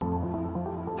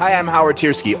Hi, I'm Howard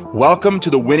Tiersky. Welcome to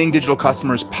the Winning Digital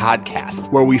Customers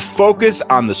podcast, where we focus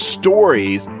on the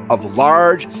stories of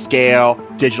large-scale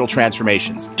digital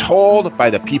transformations told by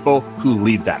the people who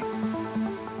lead them.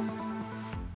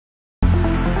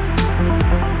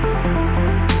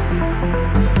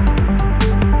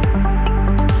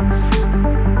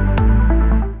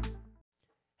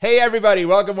 Hey, everybody.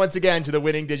 Welcome once again to the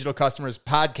Winning Digital Customers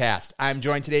podcast. I'm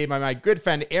joined today by my good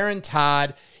friend, Aaron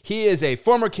Todd. He is a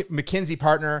former McKinsey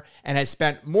partner and has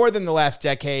spent more than the last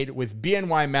decade with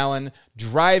BNY Mellon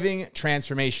driving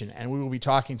transformation. And we will be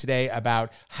talking today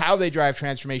about how they drive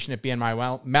transformation at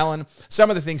BNY Mellon, some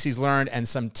of the things he's learned, and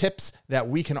some tips that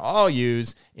we can all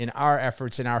use in our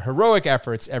efforts, in our heroic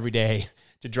efforts every day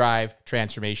to drive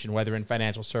transformation, whether in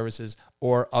financial services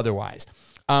or otherwise.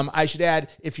 I should add,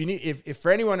 if for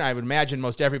anyone, I would imagine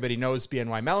most everybody knows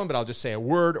BNY Mellon, but I'll just say a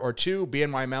word or two.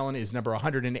 BNY Mellon is number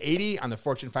 180 on the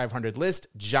Fortune 500 list,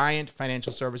 giant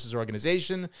financial services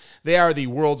organization. They are the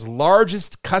world's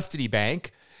largest custody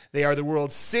bank. They are the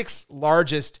world's sixth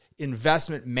largest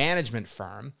investment management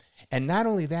firm. And not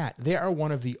only that, they are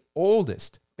one of the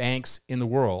oldest banks in the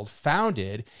world,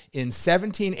 founded in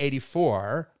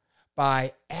 1784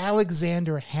 by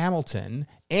Alexander Hamilton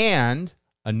and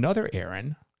another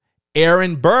Aaron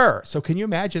Burr. So can you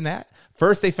imagine that?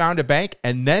 First they found a bank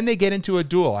and then they get into a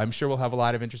duel. I'm sure we'll have a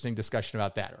lot of interesting discussion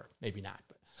about that, or maybe not.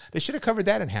 But they should have covered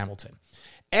that in Hamilton.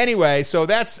 Anyway, so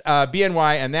that's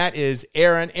BNY, and that is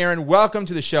Aaron. Aaron, welcome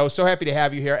to the show. So happy to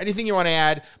have you here. Anything you want to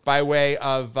add by way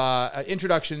of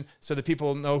introduction so that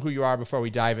people know who you are before we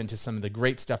dive into some of the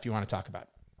great stuff you want to talk about?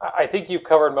 I think you've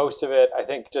covered most of it. I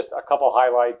think just a couple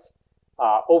highlights.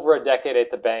 Over a decade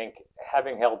at the bank,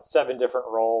 having held 7 different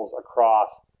roles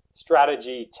across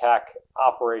strategy, tech,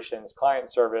 operations, client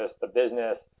service, the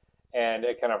business, and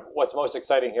it kind of what's most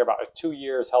exciting here about 2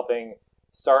 years helping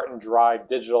start and drive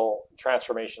digital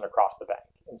transformation across the bank.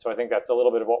 And so I think that's a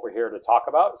little bit of what we're here to talk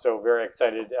about. So very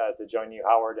excited to join you,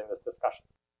 Howard, in this discussion.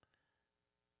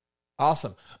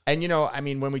 Awesome. And,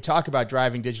 when we talk about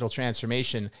driving digital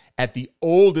transformation at the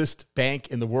oldest bank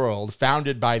in the world,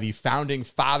 founded by the founding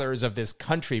fathers of this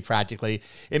country practically,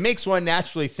 it makes one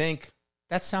naturally think,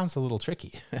 that sounds a little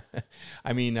tricky.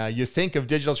 You think of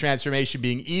digital transformation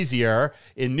being easier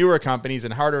in newer companies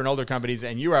and harder in older companies,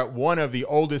 and you're at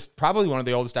probably one of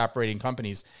the oldest operating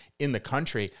companies in the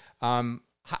country.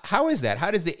 How is that?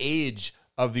 How does the age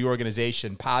of the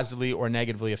organization positively or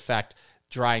negatively affect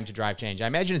trying to drive change? I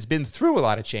imagine it's been through a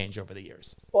lot of change over the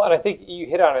years. Well, and I think you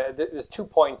hit on it. There's 2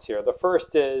 points here. The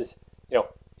first is,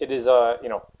 it is a,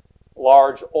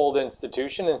 large, old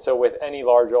institution. And so with any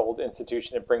large, old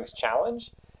institution, it brings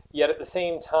challenge. Yet at the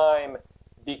same time,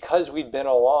 because we've been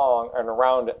along and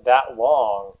around that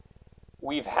long,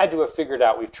 we've had to have figured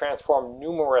out, we've transformed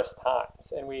numerous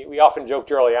times. And we often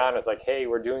joked early on, it's like, hey,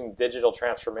 we're doing digital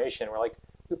transformation. We're like,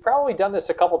 we've probably done this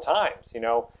a couple times,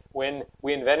 when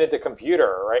we invented the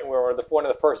computer, right? We were one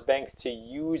of the first banks to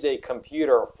use a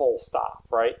computer full stop,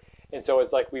 right? And so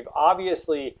it's like we've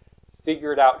obviously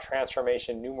figured out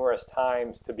transformation numerous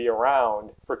times to be around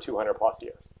for 200 plus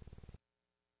years.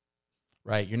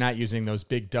 Right. You're not using those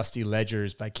big dusty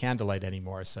ledgers by candlelight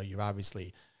anymore. So you've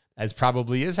obviously, as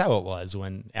probably is how it was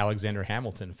when Alexander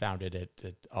Hamilton founded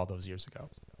it all those years ago.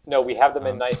 No, we have them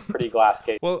in nice, pretty glass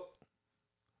cases. Well,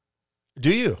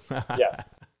 do you? Yes.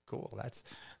 Cool.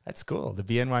 That's cool. The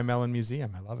BNY Mellon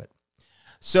Museum. I love it.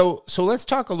 So let's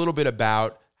talk a little bit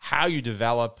about how you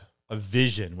develop a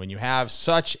vision when you have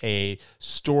such a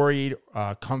storied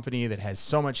company that has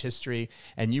so much history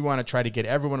and you want to try to get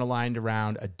everyone aligned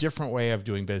around a different way of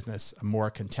doing business, a more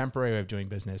contemporary way of doing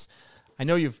business. I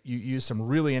know you use some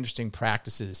really interesting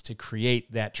practices to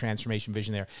create that transformation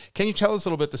vision there. Can you tell us a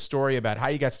little bit the story about how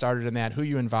you got started in that, who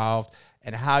you involved,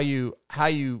 and how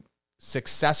you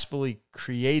successfully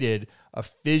created a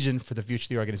vision for the future of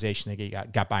the organization that you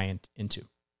got buy-in into?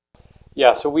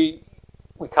 Yeah, so we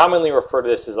commonly refer to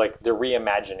this as like the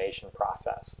reimagination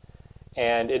process.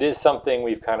 And it is something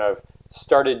we've kind of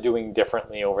started doing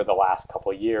differently over the last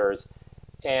couple of years.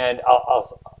 And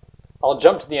I'll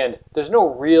jump to the end. There's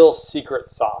no real secret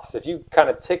sauce. If you kind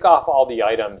of tick off all the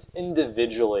items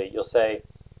individually, you'll say,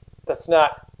 that's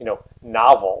not,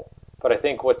 novel. But I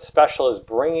think what's special is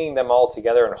bringing them all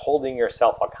together and holding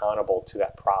yourself accountable to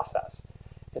that process.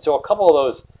 And so a couple of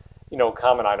those,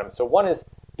 common items. So one is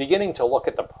beginning to look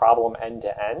at the problem end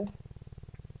to end,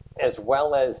 as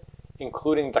well as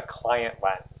including the client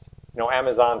lens.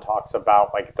 Amazon talks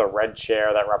about like the red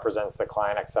chair that represents the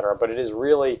client, et cetera, but it is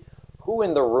really who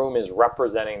in the room is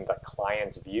representing the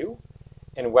client's view,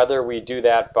 and whether we do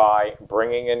that by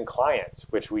bringing in clients,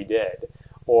 which we did,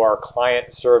 or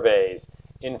client surveys,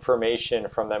 information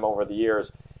from them over the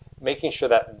years. making sure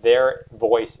that their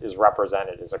voice is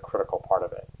represented is a critical part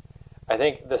of it. I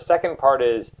think the second part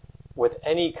is with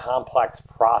any complex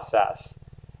process,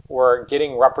 we're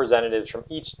getting representatives from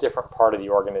each different part of the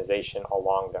organization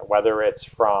along there, whether it's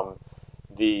from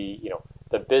the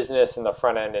business in the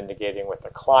front end indicating with the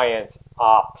clients,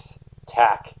 ops,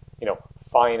 tech,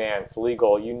 finance,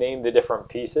 legal, you name the different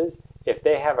pieces. If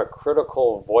they have a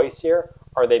critical voice here,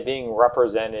 are they being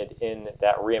represented in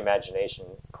that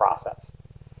reimagination process?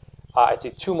 I'd say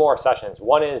 2 more sessions.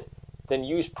 One is then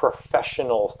use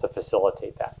professionals to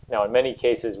facilitate that. Now, in many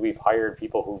cases, we've hired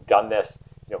people who've done this,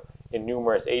 in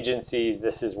numerous agencies.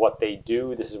 This is what they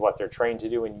do. This is what they're trained to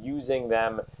do, and using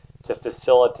them to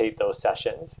facilitate those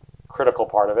sessions, critical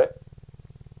part of it.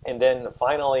 And then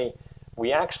finally,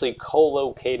 we actually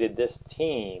co-located this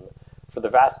team for the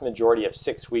vast majority of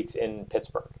 6 weeks in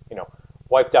Pittsburgh.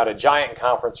 Wiped out a giant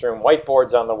conference room,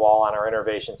 whiteboards on the wall on our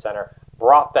innovation center,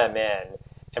 brought them in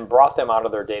and brought them out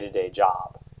of their day-to-day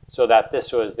job so that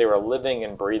they were living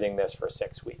and breathing this for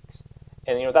 6 weeks.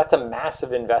 And that's a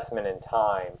massive investment in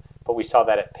time, but we saw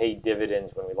that it paid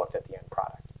dividends when we looked at the end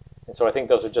product. And so I think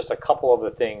those are just a couple of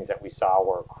the things that we saw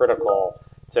were critical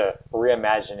to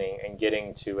reimagining and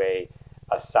getting to a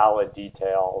solid,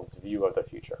 detailed view of the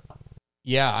future.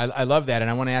 Yeah, I love that.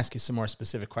 And I want to ask you some more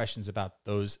specific questions about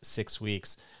those 6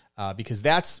 weeks, because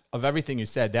of everything you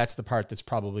said, that's the part that's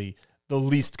probably the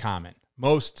least common.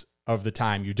 Most of the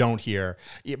time you don't hear,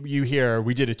 you hear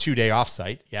we did a 2-day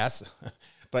offsite, yes,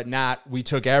 but not we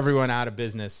took everyone out of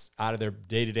business, out of their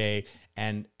day-to-day.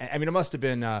 And I mean, it must have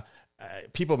been,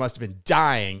 people must have been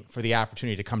dying for the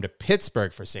opportunity to come to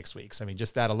Pittsburgh for 6 weeks. I mean,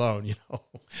 just that alone,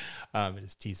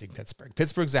 just teasing Pittsburgh.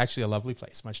 Pittsburgh's actually a lovely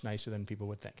place, much nicer than people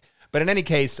would think. But in any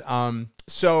case,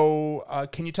 so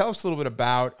can you tell us a little bit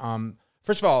about,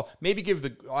 first of all, maybe give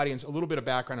the audience a little bit of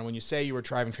background on when you say you were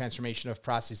driving transformation of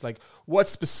processes, like what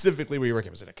specifically were you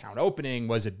working? Was it account opening?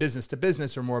 Was it business to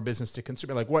business or more business to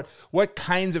consumer? Like what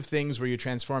kinds of things were you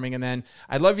transforming? And then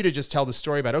I'd love you to just tell the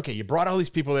story about, okay, you brought all these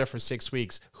people there for 6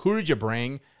 weeks. Who did you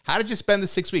bring? How did you spend the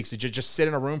 6 weeks? Did you just sit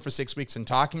in a room for 6 weeks and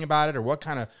talking about it? Or what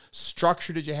kind of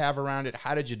structure did you have around it?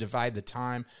 How did you divide the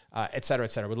time, et cetera, et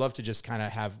cetera? We'd love to just kind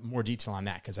of have more detail on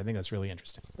that because I think that's really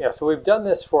interesting. Yeah, so we've done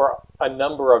this for a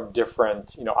number of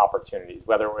different, opportunities,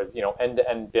 whether it was,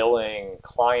 end-to-end billing,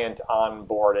 client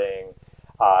onboarding,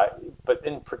 but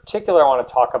in particular, I want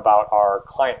to talk about our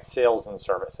client sales and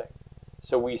servicing.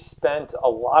 So we spent a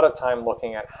lot of time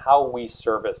looking at how we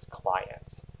service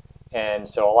clients. And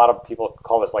so a lot of people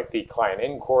call this like the client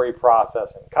inquiry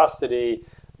process and custody,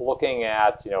 looking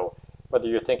at, whether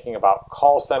you're thinking about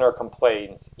call center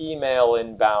complaints, email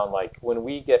inbound, like when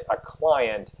we get a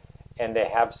client and they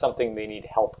have something they need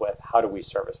help with, how do we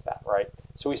service that, right?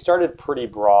 So we started pretty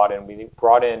broad and we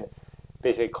brought in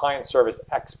basically client service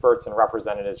experts and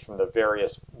representatives from the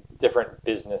various different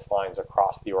business lines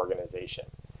across the organization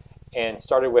and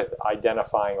started with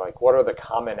identifying like what are the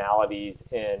commonalities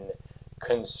in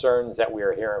concerns that we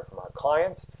are hearing from our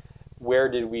clients. Where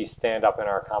did we stand up in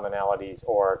our commonalities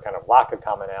or kind of lack of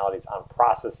commonalities on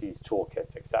processes,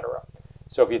 toolkits, etc.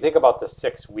 So if you think about the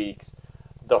 6 weeks,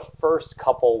 the first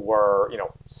couple were,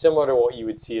 similar to what you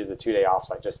would see as a 2-day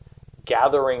offsite, just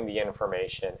gathering the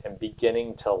information and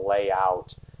beginning to lay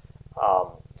out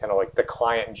kind of like the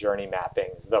client journey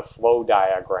mappings, the flow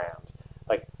diagrams,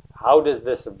 like how does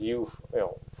this view,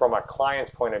 from a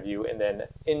client's point of view, and then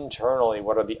internally,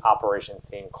 what are the operations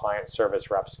team, client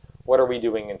service reps, what are we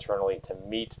doing internally to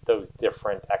meet those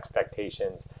different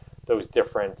expectations, those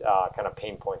different kind of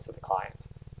pain points of the clients.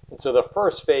 And so the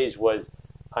first phase was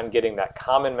on getting that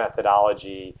common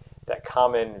methodology, that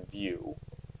common view.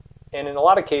 And in a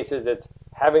lot of cases, it's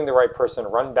having the right person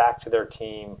run back to their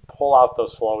team, pull out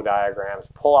those flow diagrams,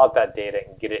 pull out that data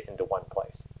and get it into one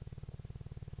place.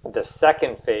 The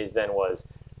second phase then was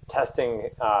testing,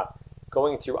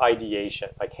 going through ideation,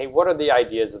 like, hey, what are the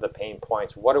ideas of the pain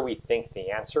points? What do we think the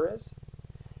answer is?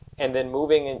 And then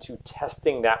moving into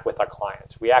testing that with our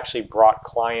clients. We actually brought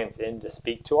clients in to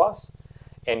speak to us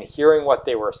and hearing what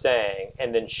they were saying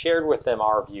and then shared with them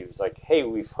our views. Like, hey,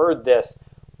 we've heard this.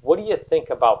 What do you think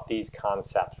about these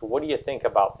concepts? What do you think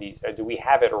about these? Or do we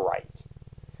have it right?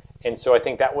 And so I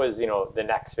think that was, the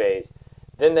next phase.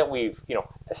 Then that we've,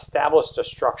 established a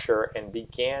structure and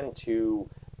began to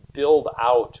build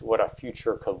out what a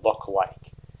future could look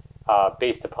like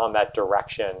based upon that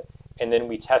direction. And then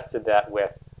we tested that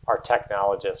with our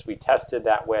technologists. We tested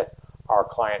that with our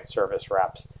client service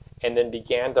reps and then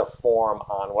began to form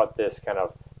on what this kind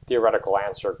of theoretical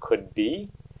answer could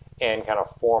be and kind of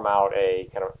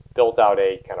built out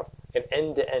a kind of an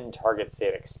end-to-end target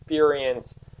state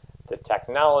experience, the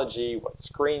technology, what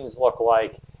screens look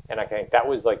like, And I think that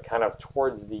was like kind of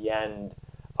towards the end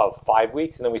of 5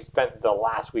 weeks. And then we spent the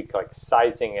last week like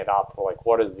sizing it up, like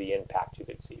what is the impact you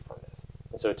could see from this.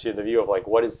 And so to the view of like,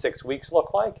 what does 6 weeks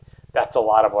look like? That's a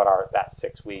lot of what that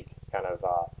 6 week kind of,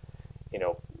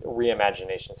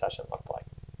 reimagination session looked like.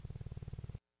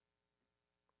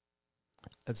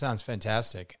 That sounds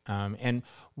fantastic. And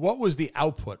what was the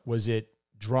output? Was it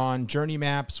drawn journey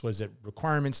maps? Was it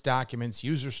requirements documents,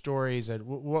 user stories?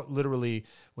 What literally,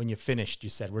 when you finished,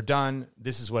 you said, we're done.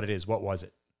 This is what it is. What was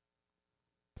it?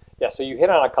 Yeah, so you hit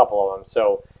on a couple of them.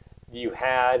 So you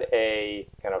had a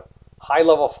kind of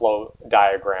high-level flow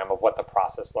diagram of what the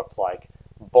process looked like,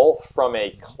 both from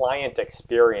a client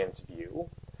experience view,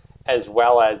 as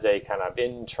well as a kind of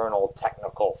internal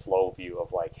technical flow view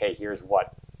of like, hey, here's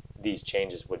what these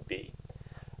changes would be.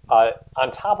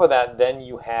 On top of that, then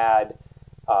you had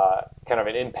kind of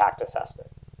an impact assessment.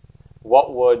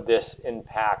 What would this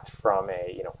impact from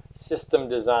a system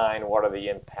design? What are the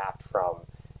impact from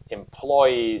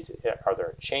employees? Are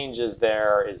there changes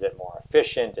there? Is it more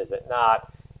efficient? Is it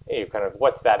not? Kind of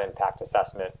what's that impact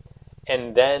assessment?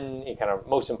 And then kind of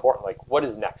most important, like what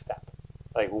is next step?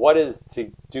 Like what is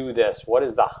to do this? What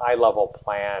does the high level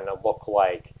plan look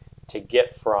like to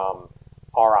get from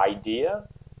our idea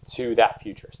to that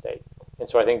future state? And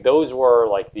so I think those were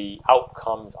like the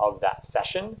outcomes of that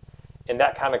session. And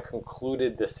that kind of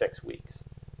concluded the 6 weeks.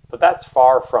 But that's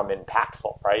far from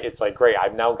impactful, right? It's like, great,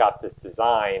 I've now got this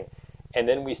design. And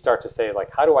then we start to say,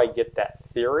 like, how do I get that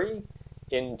theory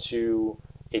into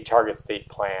a target state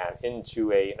plan,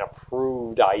 into an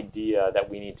approved idea that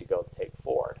we need to go take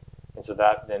forward? And so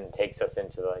that then takes us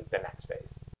into like the next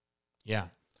phase. Yeah,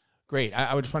 great.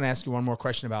 I would just want to ask you one more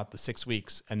question about the 6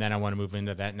 weeks, and then I want to move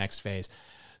into that next phase.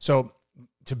 So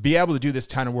to be able to do this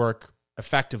kind of work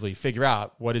effectively, figure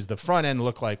out what does the front end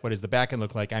look like, what does the back end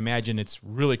look like, I imagine it's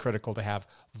really critical to have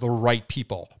the right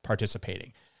people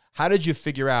participating. How did you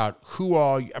figure out who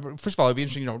all, first of all, it'd be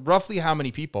interesting, roughly how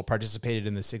many people participated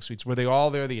in the 6 weeks? Were they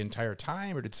all there the entire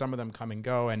time, or did some of them come and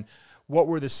go? And what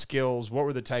were the skills? What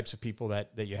were the types of people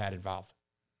that you had involved?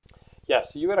 Yeah,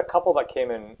 so you had a couple that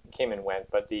came and went,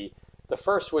 but the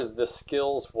first was the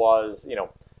skills was,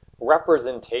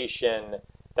 representation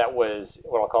that was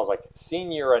what I'll call like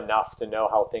senior enough to know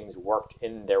how things worked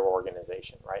in their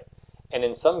organization, right? And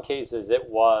in some cases it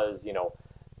was,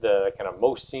 the kind of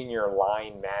most senior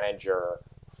line manager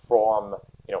from,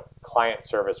 client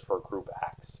service for group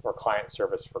X or client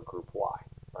service for group Y,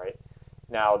 right?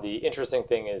 Now, the interesting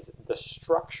thing is the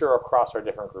structure across our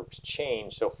different groups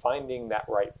changed. So finding that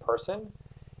right person,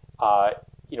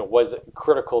 was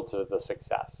critical to the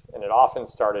success. And it often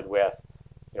started with,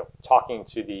 talking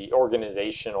to the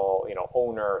organizational,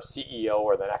 owner, CEO,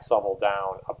 or the next level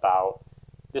down about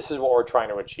this is what we're trying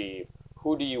to achieve.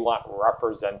 Who do you want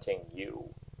representing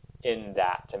you in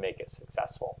that to make it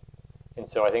successful? And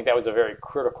so I think that was a very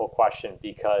critical question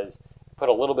because it put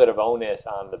a little bit of onus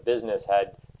on the business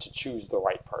head to choose the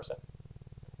right person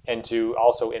and to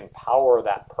also empower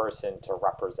that person to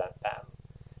represent them.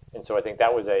 And so I think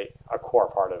that was a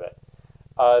core part of it.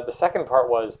 The second part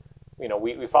was,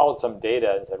 we followed some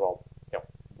data and said, well,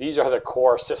 these are the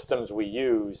core systems we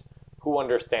use. Who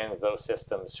understands those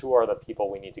systems? Who are the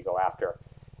people we need to go after?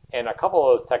 And a couple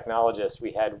of those technologists,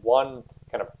 we had one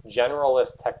kind of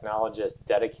generalist technologist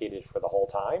dedicated for the whole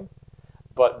time,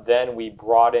 but then we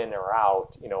brought in or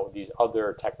out, these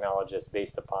other technologists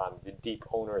based upon the deep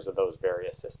owners of those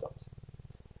various systems.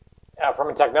 From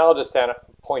a technologist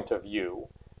point of view,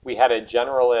 we had a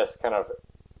generalist kind of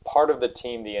part of the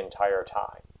team the entire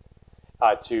time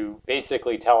to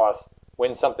basically tell us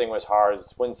when something was hard,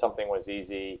 when something was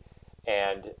easy,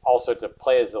 and also to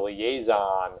play as the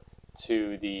liaison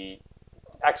to the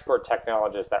expert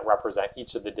technologists that represent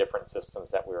each of the different systems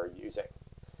that we were using.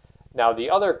 Now, the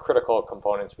other critical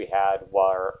components we had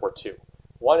were two.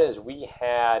 One is we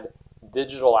had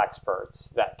digital experts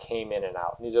that came in and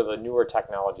out. These are the newer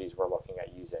technologies we're looking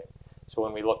at using. So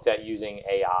when we looked at using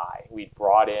AI, we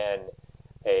brought in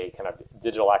a kind of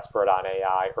digital expert on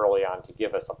AI early on to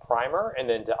give us a primer and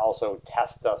then to also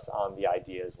test us on the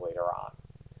ideas later on.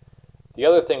 The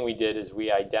other thing we did is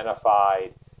we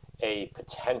identified a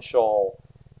potential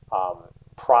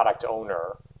product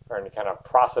owner or kind of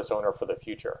process owner for the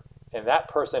future. And that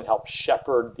person helped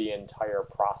shepherd the entire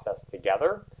process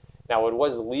together. Now, it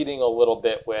was leading a little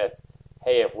bit with,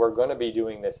 hey, if we're going to be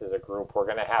doing this as a group, we're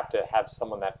going to have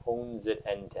someone that owns it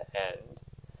end to end.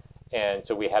 And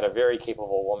so we had a very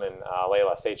capable woman,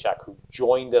 Layla Sachak, who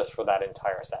joined us for that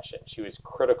entire session. She was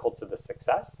critical to the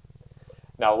success.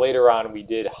 Now, later on, we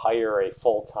did hire a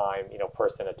full-time,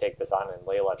 person to take this on, and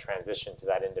Layla transitioned to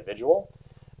that individual.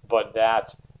 But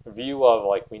that view of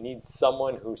like we need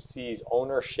someone who sees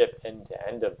ownership end to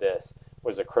end of this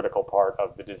was a critical part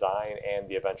of the design and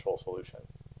the eventual solution.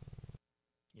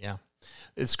 Yeah,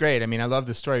 it's great. I mean, I love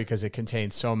the story because it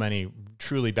contains so many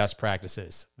truly best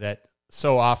practices that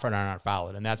so often are not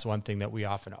followed. And that's one thing that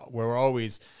we're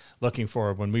always looking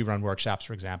for when we run workshops,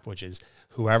 for example, which is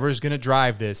whoever's going to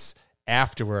drive this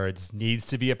afterwards needs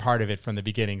to be a part of it from the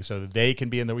beginning so that they can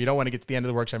be we don't want to get to the end of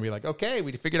the workshop and be like, okay,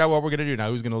 we figured out what we're going to do. Now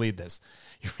who's going to lead this?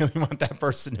 You really want that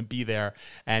person to be there.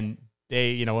 And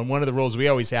they, and one of the rules we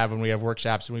always have when we have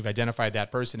workshops and we've identified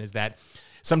that person is that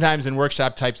sometimes in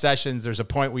workshop type sessions, there's a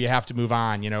point where you have to move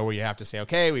on, where you have to say,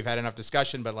 okay, we've had enough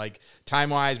discussion, but like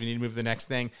time-wise, we need to move to the next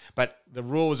thing. But the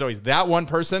rule was always that one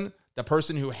person, the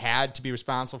person who had to be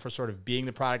responsible for sort of being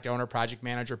the product owner, project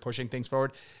manager, pushing things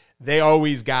forward, they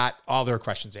always got all their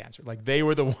questions answered. Like they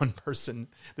were the one person,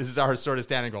 this is our sort of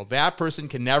standing goal. That person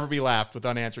can never be left with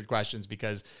unanswered questions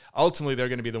because ultimately they're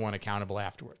going to be the one accountable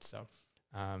afterwards. So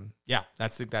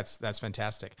that's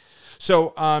fantastic.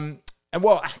 So, and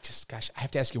well, I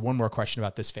have to ask you one more question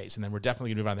about this phase, and then we're definitely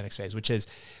going to move on to the next phase, which is,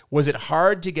 was it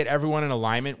hard to get everyone in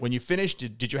alignment? When you finished,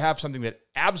 did you have something that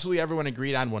absolutely everyone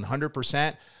agreed on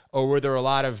 100%? Or were there a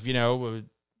lot of,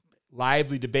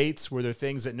 lively debates? Were there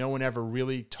things that no one ever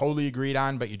really totally agreed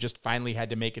on, but you just finally had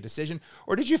to make a decision?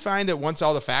 Or did you find that once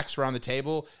all the facts were on the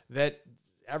table, that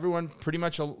everyone pretty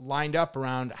much lined up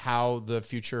around how the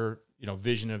future,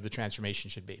 vision of the transformation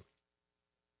should be?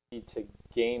 To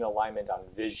gain alignment on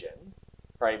vision,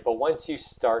 right? But once you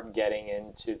start getting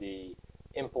into the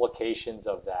implications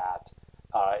of that,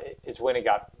 it's when it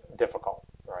got difficult,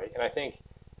 right? And I think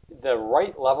the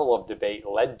right level of debate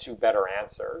led to better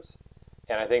answers.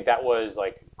 And I think that was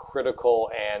like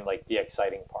critical and like the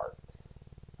exciting part.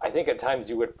 I think at times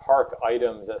you would park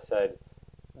items that said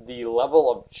the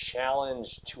level of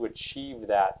challenge to achieve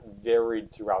that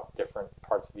varied throughout different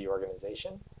parts of the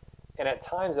organization. And at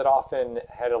times it often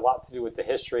had a lot to do with the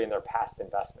history and their past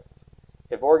investments.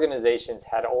 If organizations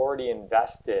had already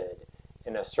invested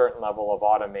in a certain level of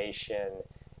automation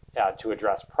to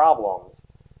address problems,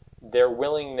 their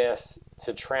willingness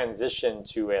to transition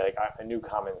to a new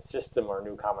common system or a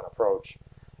new common approach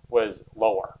was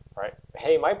lower, right?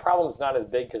 Hey, my problem's not as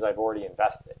big because I've already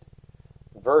invested.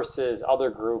 Versus other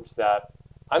groups that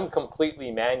I'm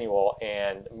completely manual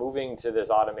and moving to this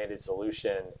automated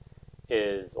solution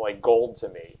is like gold to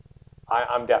me.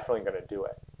 I'm definitely going to do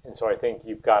it. And so I think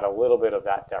you've got a little bit of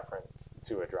that difference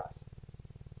to address.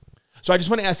 So I just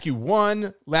want to ask you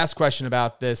one last question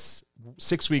about this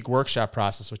 6-week workshop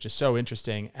process, which is so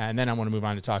interesting. And then I want to move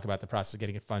on to talk about the process of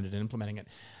getting it funded and implementing it.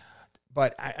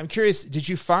 But I'm curious, did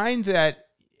you find that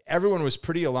everyone was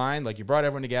pretty aligned, like you brought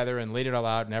everyone together and laid it all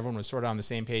out and everyone was sort of on the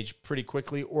same page pretty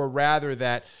quickly, or rather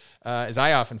that, as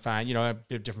I often find,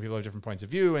 different people have different points of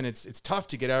view and it's tough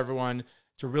to get everyone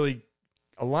to really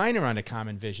align around a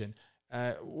common vision.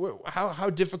 How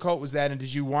difficult was that? And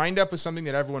did you wind up with something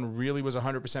that everyone really was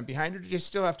 100% behind, or did you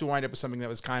still have to wind up with something that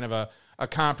was kind of a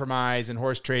compromise and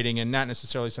horse trading and not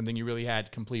necessarily something you really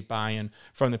had complete buy-in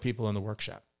from the people in the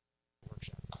workshop?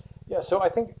 Yeah, so I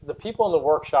think the people in the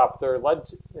workshop, there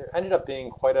ended up being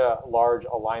quite a large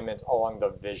alignment along the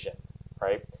vision,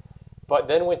 right? But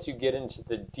then once you get into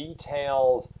the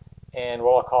details and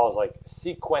what I'll call is like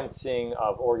sequencing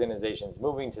of organizations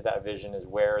moving to that vision is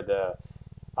where the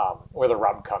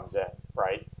rub comes in,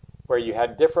 right? Where you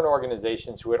had different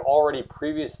organizations who had already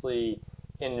previously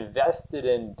invested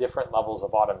in different levels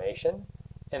of automation,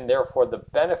 and therefore the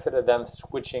benefit of them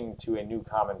switching to a new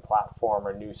common platform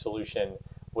or new solution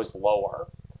was lower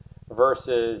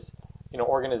versus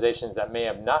organizations that may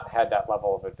have not had that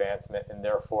level of advancement, and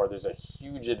therefore there's a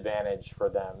huge advantage for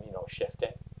them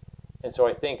shifting. And so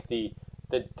I think the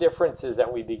differences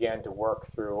that we began to work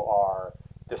through are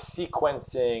the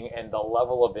sequencing and the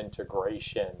level of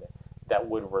integration that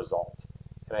would result.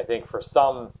 And I think for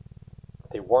some,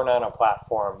 they weren't on a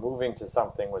platform, moving to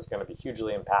something was going to be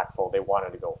hugely impactful. They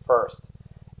wanted to go first.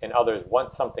 And others,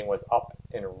 once something was up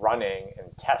and running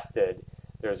and tested,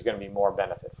 there's going to be more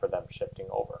benefit for them shifting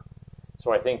over.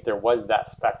 So I think there was that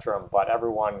spectrum, but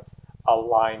everyone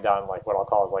aligned on like what I'll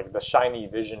call is like the shiny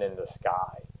vision in the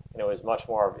sky. And it was much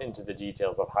more into the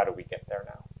details of how do we get there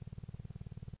now.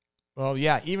 Well,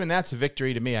 yeah, even that's a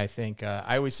victory to me, I think.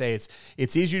 I always say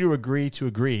it's easier to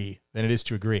agree than it is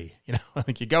to agree.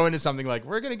 Like you go into something like,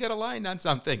 we're going to get aligned on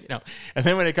something, and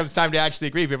then when it comes time to actually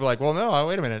agree, people are like, well, no,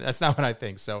 wait a minute, that's not what I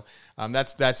think. So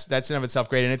that's in of itself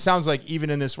great. And it sounds like even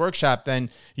in this workshop, then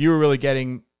you were really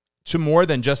getting to more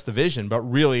than just the vision, but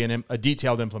really a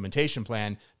detailed implementation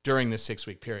plan during this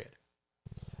 6-week period.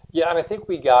 Yeah, and I think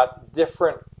we got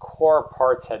different core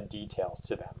parts had details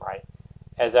to them, right?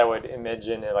 as I would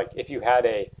imagine it, like if you had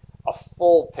a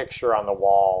full picture on the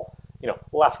wall,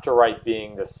 left to right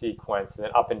being the sequence and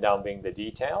then up and down being the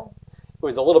detail, it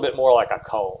was a little bit more like a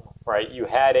comb, right? You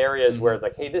had areas where it's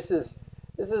like, hey, this is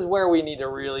where we need to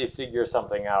really figure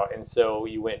something out. And so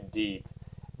you went deep,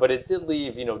 but it did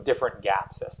leave, different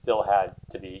gaps that still had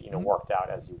to be, worked out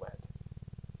as you went.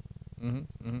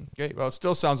 Great. Well, it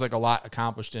still sounds like a lot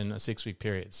accomplished in a 6-week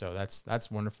period. So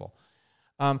that's wonderful.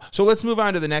 So let's move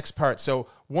on to the next part. So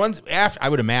I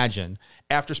would imagine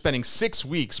after spending 6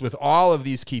 weeks with all of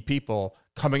these key people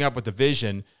coming up with the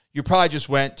vision, you probably just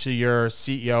went to your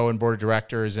CEO and board of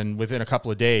directors, and within a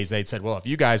couple of days, they'd said, well, if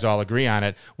you guys all agree on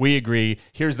it, we agree,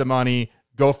 here's the money,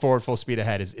 go forward full speed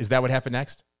ahead. Is that what happened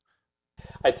next?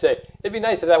 I'd say it'd be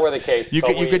nice if that were the case. You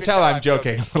could tell I'm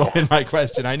joking a little in my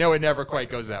question. I know it never quite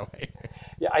goes that way.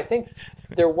 Yeah, I think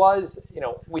there was,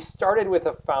 we started with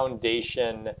a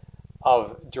foundation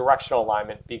of directional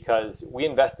alignment because we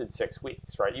invested 6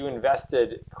 weeks, right? You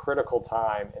invested critical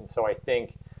time. And so I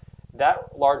think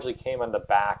that largely came on the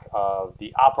back of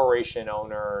the operation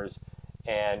owners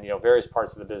and, various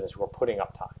parts of the business who were putting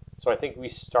up time. So I think we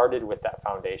started with that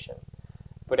foundation.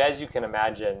 But as you can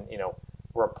imagine,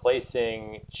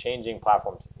 replacing changing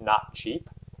platforms, not cheap.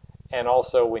 And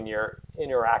also when you're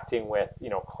interacting with,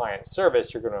 client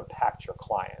service, you're going to impact your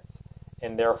clients.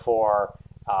 And therefore,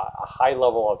 a high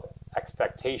level of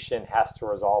expectation has to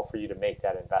resolve for you to make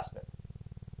that investment.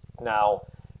 Now,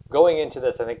 going into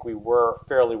this, I think we were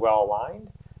fairly well aligned.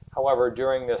 However,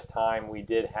 during this time, we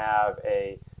did have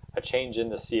a change in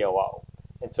the COO.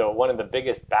 And so one of the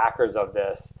biggest backers of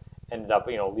this ended up,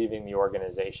 leaving the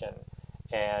organization.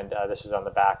 And this was on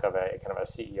the back of a kind of a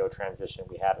CEO transition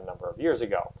we had a number of years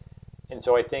ago. And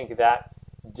so I think that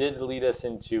did lead us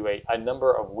into a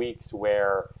number of weeks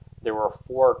where there were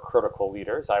 4 critical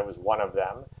leaders. I was one of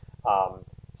them.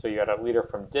 So you had a leader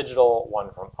from digital,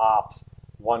 one from ops,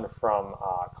 one from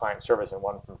client service, and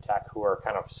one from tech who are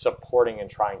kind of supporting and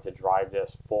trying to drive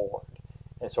this forward.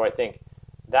 And so I think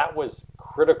that was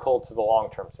critical to the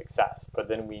long-term success. But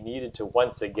then we needed to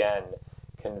once again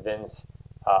convince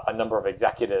a number of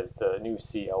executives, the new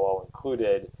COO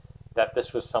included, that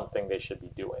this was something they should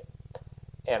be doing.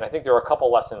 And I think there were a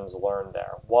couple lessons learned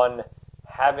there. One,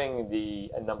 having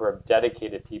a number of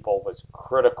dedicated people was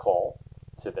critical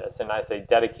to this. And I say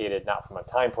dedicated not from a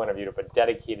time point of view, but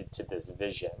dedicated to this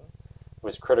vision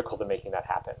was critical to making that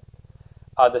happen.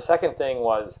 The second thing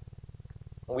was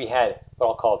we had what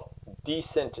I'll call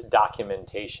decent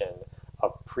documentation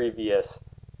of previous,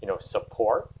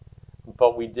 support,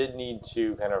 but we did need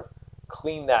to kind of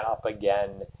clean that up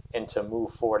again and to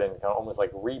move forward and kind of almost like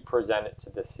represent it to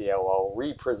the COO,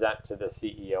 represent to the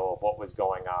CEO of what was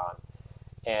going on.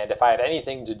 And if I had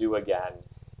anything to do again,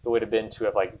 it would have been to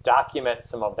have document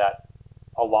some of that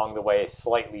along the way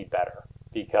slightly better,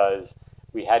 because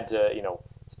we had to,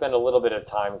 spend a little bit of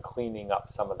time cleaning up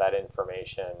some of that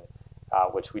information,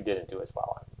 which we didn't do as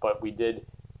well on. But we did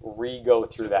re-go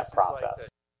through that process.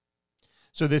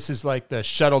 So this is like the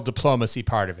shuttle diplomacy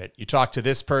part of it. You talk to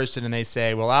this person and they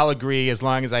say, well, I'll agree as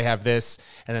long as I have this.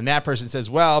 And then that person says,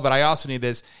 well, but I also need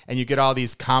this. And you get all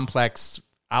these complex,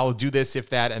 I'll do this if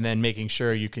that, and then making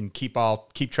sure you can keep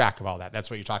track of all that. That's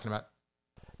what you're talking about?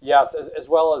 Yes, as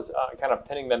well as kind of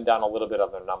pinning them down a little bit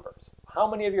of their numbers. How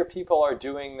many of your people are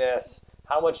doing this?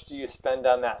 How much do you spend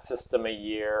on that system a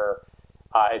year?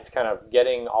 It's kind of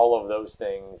getting all of those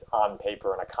things on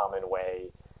paper in a common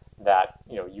way that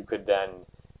you could then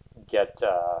get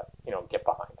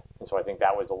behind. And so I think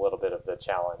that was a little bit of the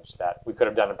challenge that we could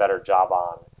have done a better job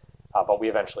on, but we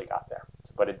eventually got there.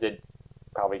 But it did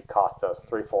probably cost us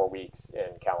 3-4 weeks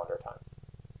in calendar time.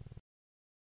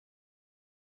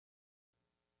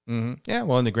 Mm-hmm. Yeah,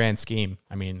 well, in the grand scheme,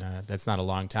 I mean, that's not a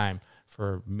long time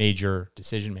for major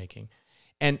decision making.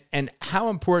 And how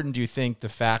important do you think the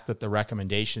fact that the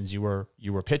recommendations you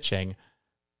were pitching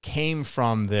came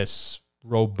from this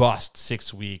robust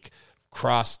 6-week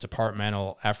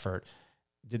cross-departmental effort?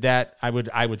 Did that, I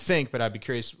would think, but I'd be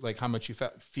curious, how much you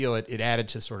feel it added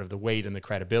to sort of the weight and the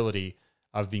credibility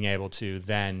of being able to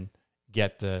then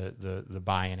get the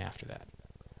buy-in after that?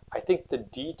 I think the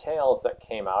details that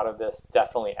came out of this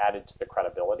definitely added to the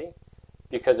credibility,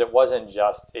 because it wasn't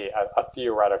just a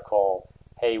theoretical,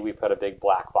 hey, we put a big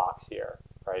black box here,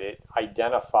 right? It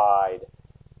identified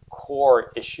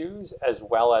core issues as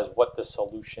well as what the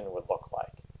solution would look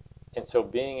like. And so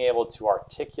being able to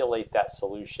articulate that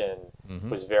solution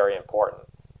was very important.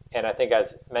 And I think,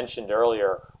 as mentioned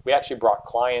earlier, we actually brought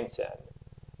clients in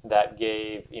that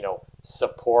gave,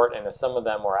 support, and some of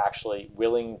them were actually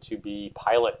willing to be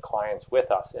pilot clients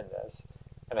with us in this.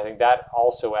 And I think that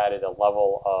also added a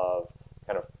level of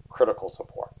kind of critical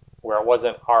support. where it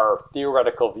wasn't our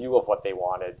theoretical view of what they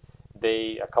wanted.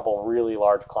 A couple really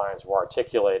large clients were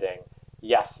articulating,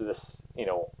 yes, this,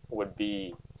 would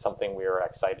be something we were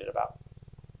excited about.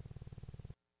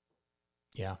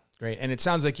 Yeah, great. And it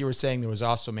sounds like you were saying there was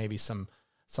also maybe some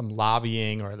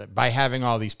lobbying, or that by having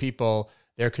all these people,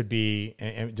 there could be,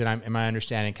 am I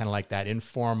understanding kind of like that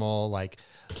informal, like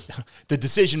the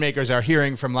decision makers are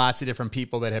hearing from lots of different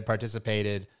people that had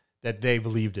participated that they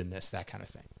believed in this, that kind of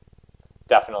thing?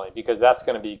 Definitely, because that's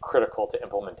going to be critical to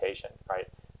implementation, right?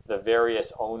 The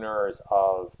various owners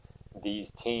of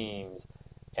these teams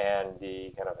and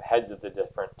the kind of heads of the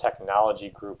different technology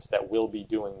groups that will be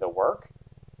doing the work,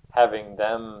 having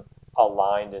them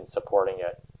aligned and supporting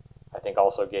it, I think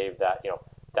also gave that,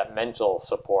 that mental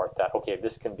support that, okay,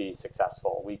 this can be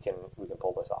successful. We can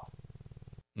pull this off.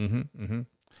 Mm-hmm. Mm-hmm.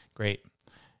 Great.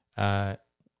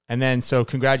 And then, so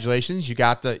congratulations, you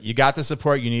got the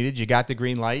support you needed, you got the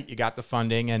green light, you got the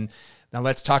funding. And now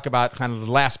let's talk about kind of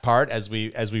the last part as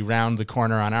we round the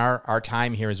corner on our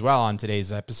time here as well on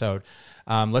today's episode.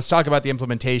 Let's talk about the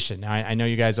implementation. Now, I know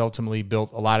you guys ultimately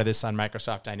built a lot of this on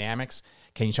Microsoft Dynamics.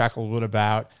 Can you talk a little bit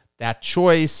about that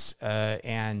choice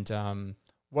and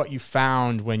what you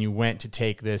found when you went to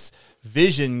take this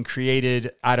vision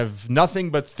created out of nothing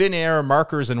but thin air,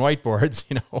 markers, and whiteboards,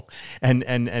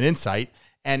 and Insight,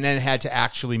 and then had to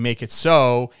actually make it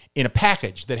so in a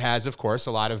package that has, of course,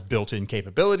 a lot of built-in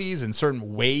capabilities and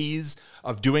certain ways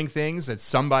of doing things that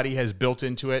somebody has built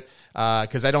into it.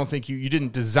 Because I don't think you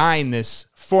didn't design this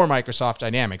for Microsoft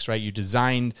Dynamics, right? You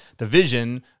designed the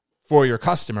vision for your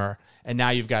customer, and now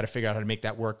you've got to figure out how to make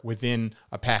that work within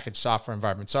a packaged software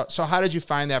environment. So how did you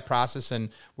find that process, and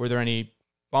were there any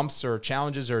bumps or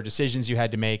challenges or decisions you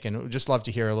had to make? And we'd just love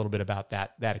to hear a little bit about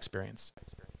that experience.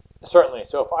 Certainly.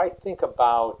 So if I think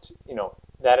about,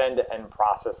 that end-to-end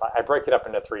process, I break it up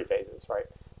into 3 phases, right?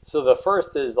 So the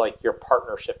first is like your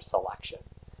partnership selection.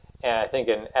 And I think,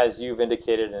 as you've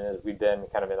indicated, and as we've been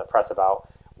kind of in the press about,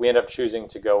 we end up choosing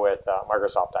to go with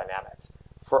Microsoft Dynamics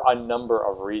for a number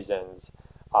of reasons.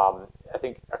 I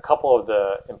think a couple of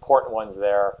the important ones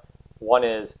there. One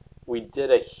is we did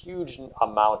a huge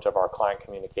amount of our client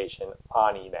communication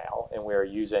on email, and we were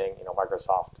using,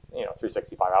 Microsoft,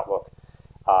 365 Outlook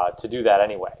to do that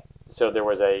anyway. So there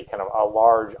was a kind of a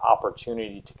large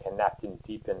opportunity to connect and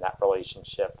deepen that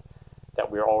relationship that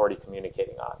we were already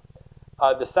communicating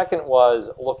on. The second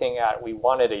was looking at, we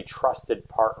wanted a trusted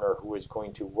partner who was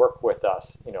going to work with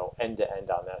us, end to end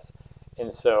on this.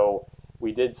 And so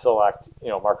we did select,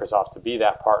 Microsoft to be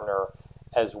that partner,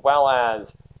 as well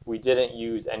as we didn't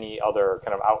use any other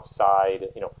kind of outside,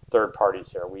 third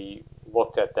parties here. We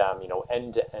looked at them,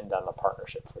 end to end on the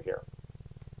partnership for here.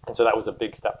 And so that was a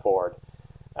big step forward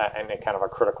and a kind of a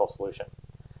critical solution.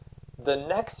 The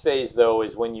next phase, though,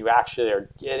 is when you actually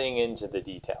are getting into the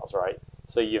details, right?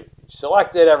 So you've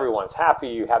selected, everyone's happy,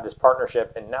 you have this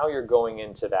partnership, and now you're going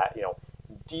into that,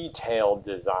 detailed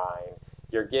design.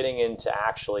 You're getting into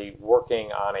actually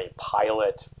working on a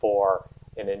pilot for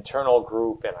an internal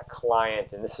group and a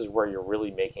client, and this is where you're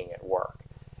really making it work.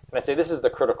 And I say this is the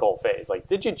critical phase. Like,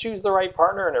 did you choose the right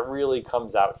partner? And it really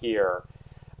comes out here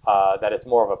that it's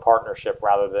more of a partnership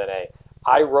rather than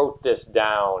I wrote this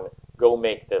down, go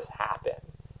make this happen.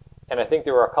 And I think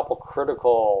there were a couple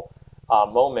critical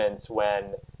moments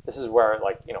when this is where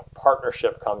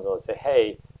partnership comes and let's say,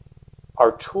 hey,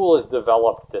 our tool is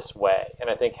developed this way. And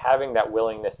I think having that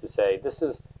willingness to say, this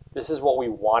is what we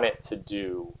want it to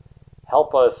do,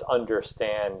 help us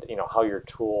understand, how your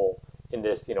tool in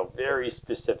this, very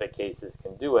specific cases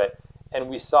can do it. And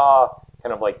we saw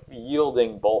kind of like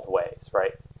yielding both ways,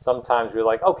 right? Sometimes we're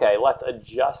like, okay, let's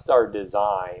adjust our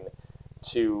design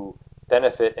to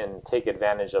benefit and take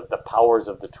advantage of the powers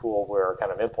of the tool we're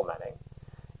kind of implementing.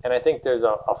 And I think there's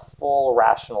a full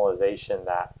rationalization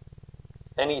that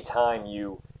anytime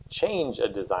you change a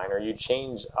design or you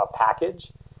change a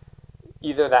package,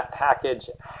 either that package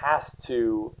has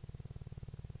to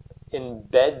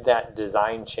embed that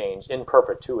design change in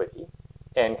perpetuity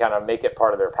and kind of make it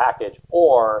part of their package,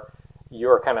 or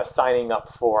you're kind of signing up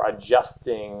for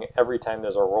adjusting every time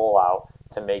there's a rollout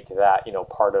to make that,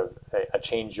 part of a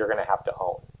change you're going to have to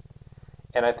own.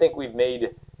 And I think we've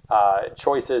made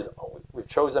choices, we've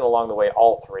chosen along the way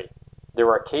all 3. There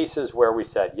were cases where we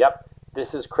said, yep,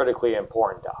 this is critically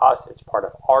important to us. It's part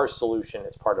of our solution.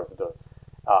 It's part of the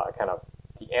kind of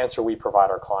the answer we provide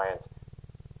our clients.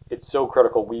 It's so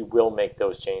critical, we will make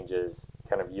those changes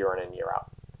kind of year in and year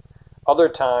out. Other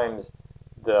times,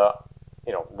 the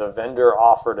vendor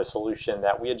offered a solution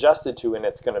that we adjusted to, and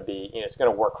it's going to be, it's going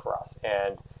to work for us.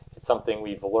 And it's something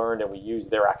we've learned, and we use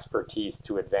their expertise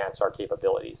to advance our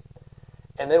capabilities.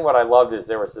 And then what I loved is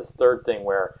there was this third thing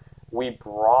where we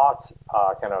brought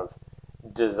kind of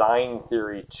design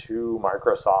theory to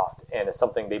Microsoft, and it's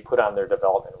something they put on their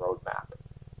development roadmap.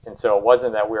 And so it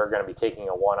wasn't that we were going to be taking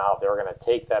a one out. They were going to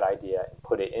take that idea and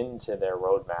put it into their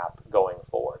roadmap going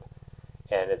forward.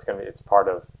 And it's part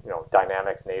of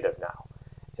Dynamics native now.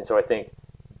 And so I think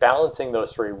balancing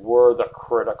those three were the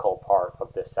critical part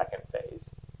of this second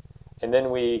phase. And then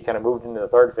we kind of moved into the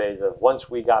third phase of, once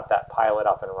we got that pilot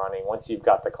up and running, once you've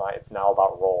got the client, it's now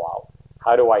about rollout.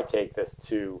 How do I take this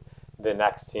to the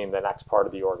next team, the next part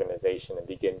of the organization, and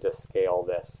begin to scale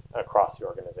this across the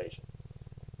organization?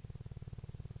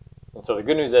 And so the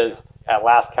good news is, at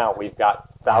last count, we've got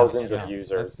thousands of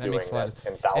users doing this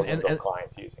and thousands of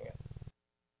clients using it.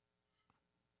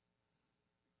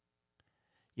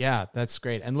 Yeah, that's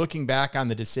great. And looking back on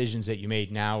the decisions that you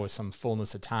made now with some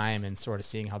fullness of time and sort of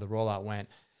seeing how the rollout went,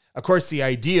 of course, the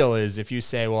ideal is if you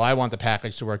say, well, I want the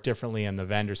package to work differently, and the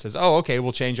vendor says, oh, okay,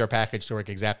 we'll change our package to work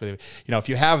exactly. If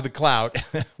you have the clout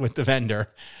with the vendor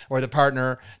or the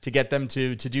partner to get them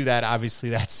to do that, obviously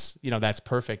that's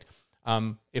perfect.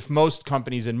 If most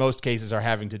companies in most cases are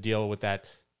having to deal with that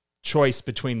choice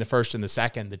between the first and the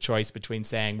second, the choice between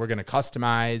saying we're going to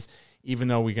customize, even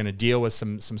though we're going to deal with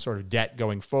some sort of debt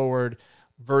going forward,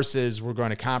 versus we're going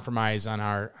to compromise on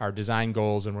our design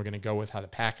goals and we're going to go with how the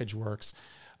package works.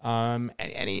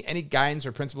 Any guidance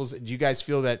or principles? Do you guys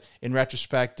feel that in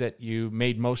retrospect that you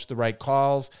made most of the right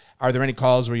calls? Are there any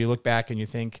calls where you look back and you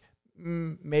think,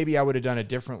 maybe I would have done it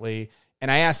differently? And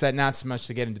I ask that not so much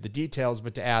to get into the details,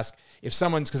 but to ask if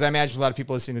someone's, because I imagine a lot of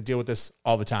people listening to deal with this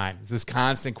all the time. This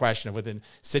constant question of, within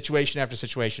situation after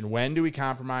situation, when do we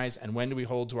compromise and when do we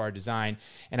hold to our design?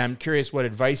 And I'm curious what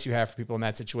advice you have for people in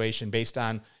that situation based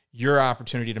on your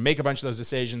opportunity to make a bunch of those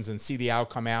decisions and see the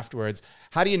outcome afterwards.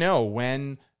 How do you know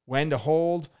when to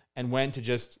hold and when to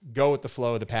just go with the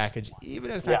flow of the package,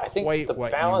 even as not quite what you... I think the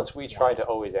balance we tried to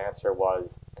always answer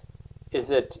was,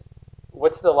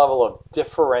 what's the level of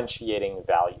differentiating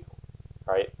value,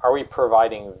 right? Are we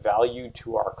providing value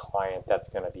to our client that's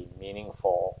going to be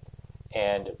meaningful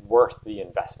and worth the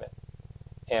investment?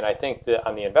 And I think that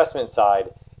on the investment side,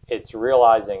 it's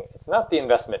realizing it's not the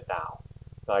investment now.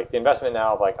 Like the investment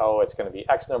now of it's going to be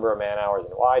X number of man hours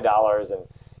and Y dollars and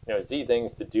Z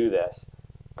things to do this.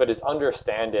 But it's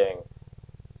understanding,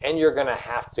 and you're going to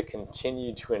have to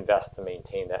continue to invest to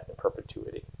maintain that in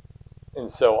perpetuity. And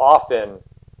so often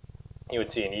you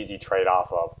would see an easy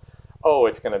trade-off of,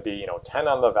 it's going to be 10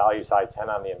 on the value side, 10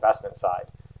 on the investment side.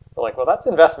 We're like, well, that's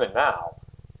investment now.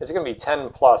 It's going to be 10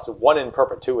 plus 1 in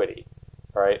perpetuity,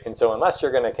 right? And so unless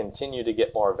you're going to continue to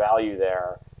get more value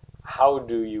there, how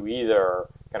do you either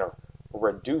kind of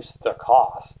reduce the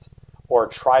cost or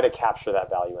try to capture that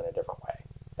value in a different way?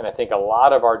 And I think a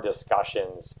lot of our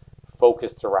discussions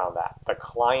focused around that, the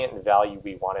client value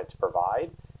we wanted to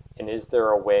provide. And is there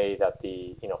a way that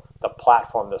the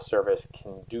platform, the service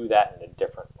can do that in a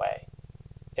different way?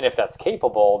 And if that's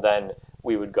capable, then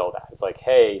we would go that. It's like,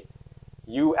 hey,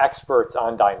 you experts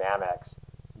on Dynamics,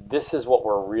 this is what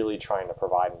we're really trying to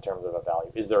provide in terms of a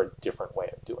value. Is there a different way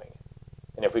of doing it?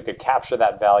 And if we could capture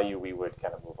that value, we would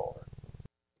kind of move over.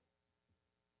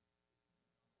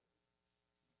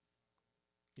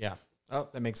 Yeah. Oh,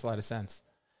 that makes a lot of sense.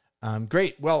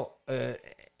 Great. Well,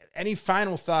 any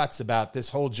final thoughts about this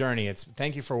whole journey?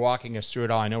 Thank you for walking us through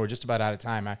it all. I know we're just about out of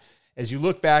time. As you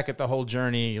look back at the whole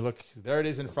journey, there it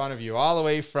is in front of you, all the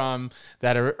way from the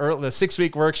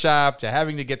 6-week workshop to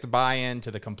having to get the buy-in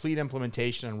to the complete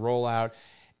implementation and rollout.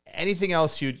 Anything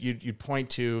else you'd point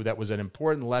to that was an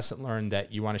important lesson learned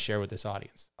that you want to share with this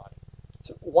audience?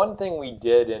 So one thing we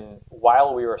did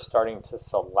while we were starting to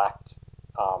select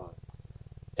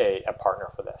a partner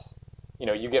for this,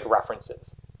 you get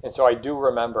references. And so I do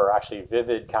remember actually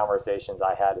vivid conversations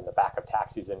I had in the back of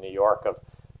taxis in New York of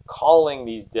calling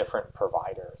these different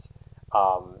providers.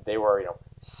 They were,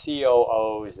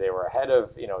 COOs, they were head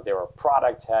of, they were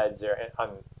product heads. They're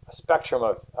on a spectrum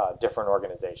of different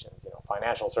organizations,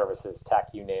 financial services, tech,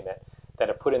 you name it, that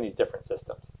have put in these different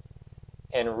systems.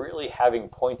 And really having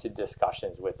pointed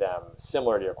discussions with them,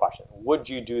 similar to your question. Would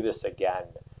you do this again?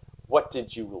 What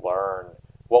did you learn?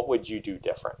 What would you do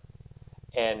different?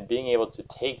 And being able to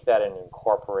take that and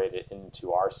incorporate it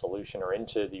into our solution or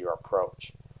into your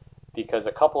approach. Because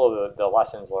a couple of the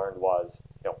lessons learned was,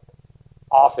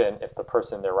 often if the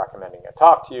person they're recommending to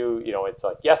talk to, it's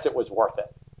like, yes, it was worth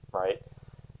it, right?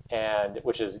 And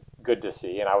which is good to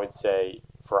see. And I would say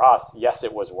for us, yes,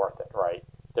 it was worth it, right?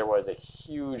 There was a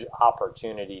huge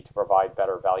opportunity to provide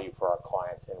better value for our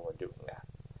clients, and we're doing that.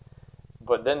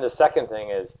 But then the second thing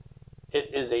is,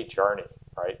 it is a journey,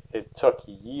 right? It took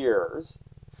years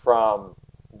from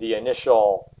the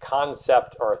initial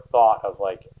concept or thought of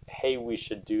hey, we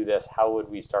should do this, how would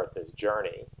we start this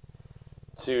journey,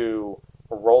 to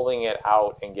rolling it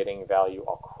out and getting value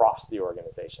across the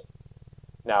organization.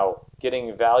 Now,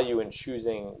 getting value in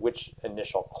choosing which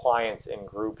initial clients and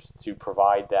groups to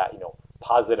provide that,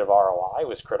 positive ROI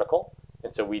was critical.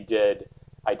 And so we did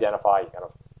identify kind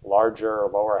of larger,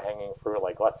 lower hanging fruit,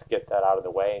 like let's get that out of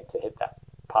the way to hit that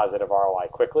positive ROI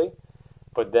quickly.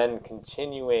 But then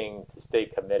continuing to stay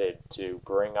committed to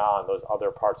bring on those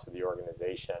other parts of the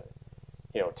organization,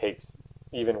 takes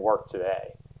even work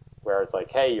today, where it's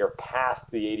like, hey, you're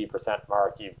past the 80%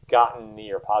 mark, you've gotten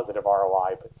your positive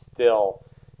ROI, but still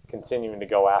continuing to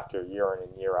go after year in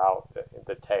and year out,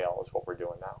 the tail is what we're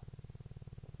doing now.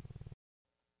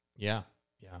 Yeah.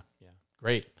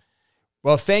 Great.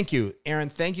 Well, thank you, Aaron.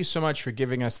 Thank you so much for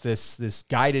giving us this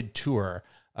guided tour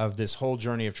of this whole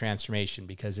journey of transformation,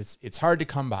 because it's hard to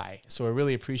come by. So I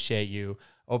really appreciate you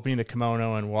opening the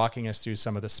kimono and walking us through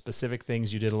some of the specific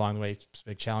things you did along the way,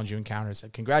 specific challenge you encountered. So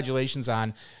congratulations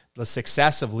on the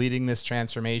success of leading this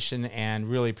transformation, and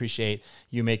really appreciate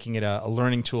you making it a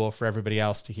learning tool for everybody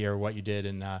else to hear what you did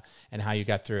and how you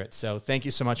got through it. So thank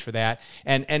you so much for that.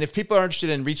 And if people are interested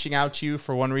in reaching out to you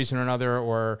for one reason or another,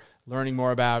 or learning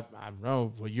more about, I don't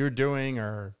know, what you're doing,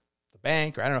 or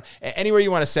bank, or I don't know, anywhere you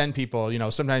want to send people.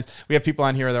 Sometimes we have people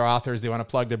on here, they're authors, they want to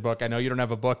plug their book. I know you don't have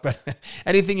a book, but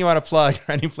anything you want to plug,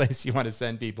 or any place you want to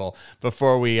send people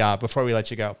before we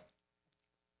let you go.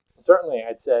 Certainly,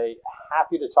 I'd say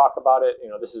happy to talk about it.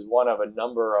 This is one of a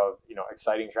number of,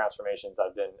 exciting transformations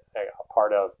I've been a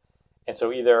part of. And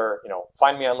so either,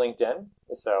 find me on LinkedIn.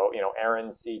 So,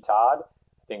 Aaron C. Todd.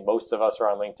 I think most of us are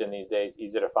on LinkedIn these days,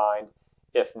 easy to find.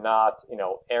 If not,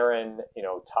 Aaron,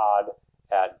 Todd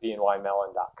at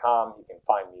bnymelon.com. You can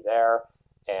find me there,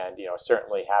 and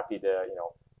certainly happy to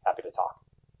talk.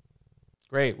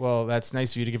 Great. Well, that's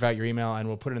nice of you to give out your email, and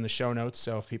we'll put it in the show notes.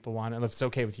 So if people want it, if it's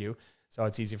okay with you, so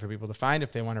it's easy for people to find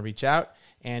if they want to reach out.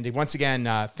 And once again,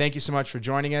 thank you so much for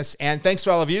joining us, and thanks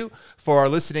to all of you for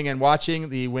listening and watching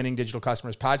the Winning Digital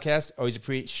Customers podcast. Always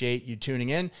appreciate you tuning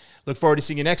in. Look forward to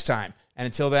seeing you next time. And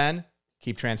until then,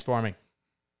 keep transforming.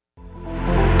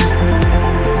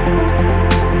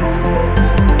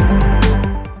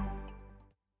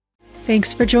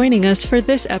 Thanks for joining us for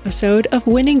this episode of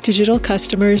Winning Digital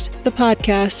Customers, the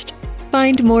podcast.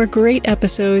 Find more great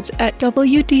episodes at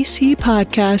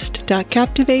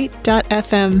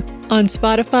wdcpodcast.captivate.fm, on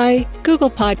Spotify,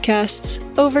 Google Podcasts,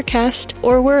 Overcast,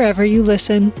 or wherever you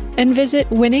listen. And visit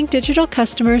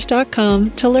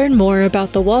winningdigitalcustomers.com to learn more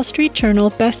about the Wall Street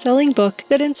Journal best-selling book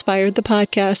that inspired the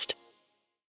podcast.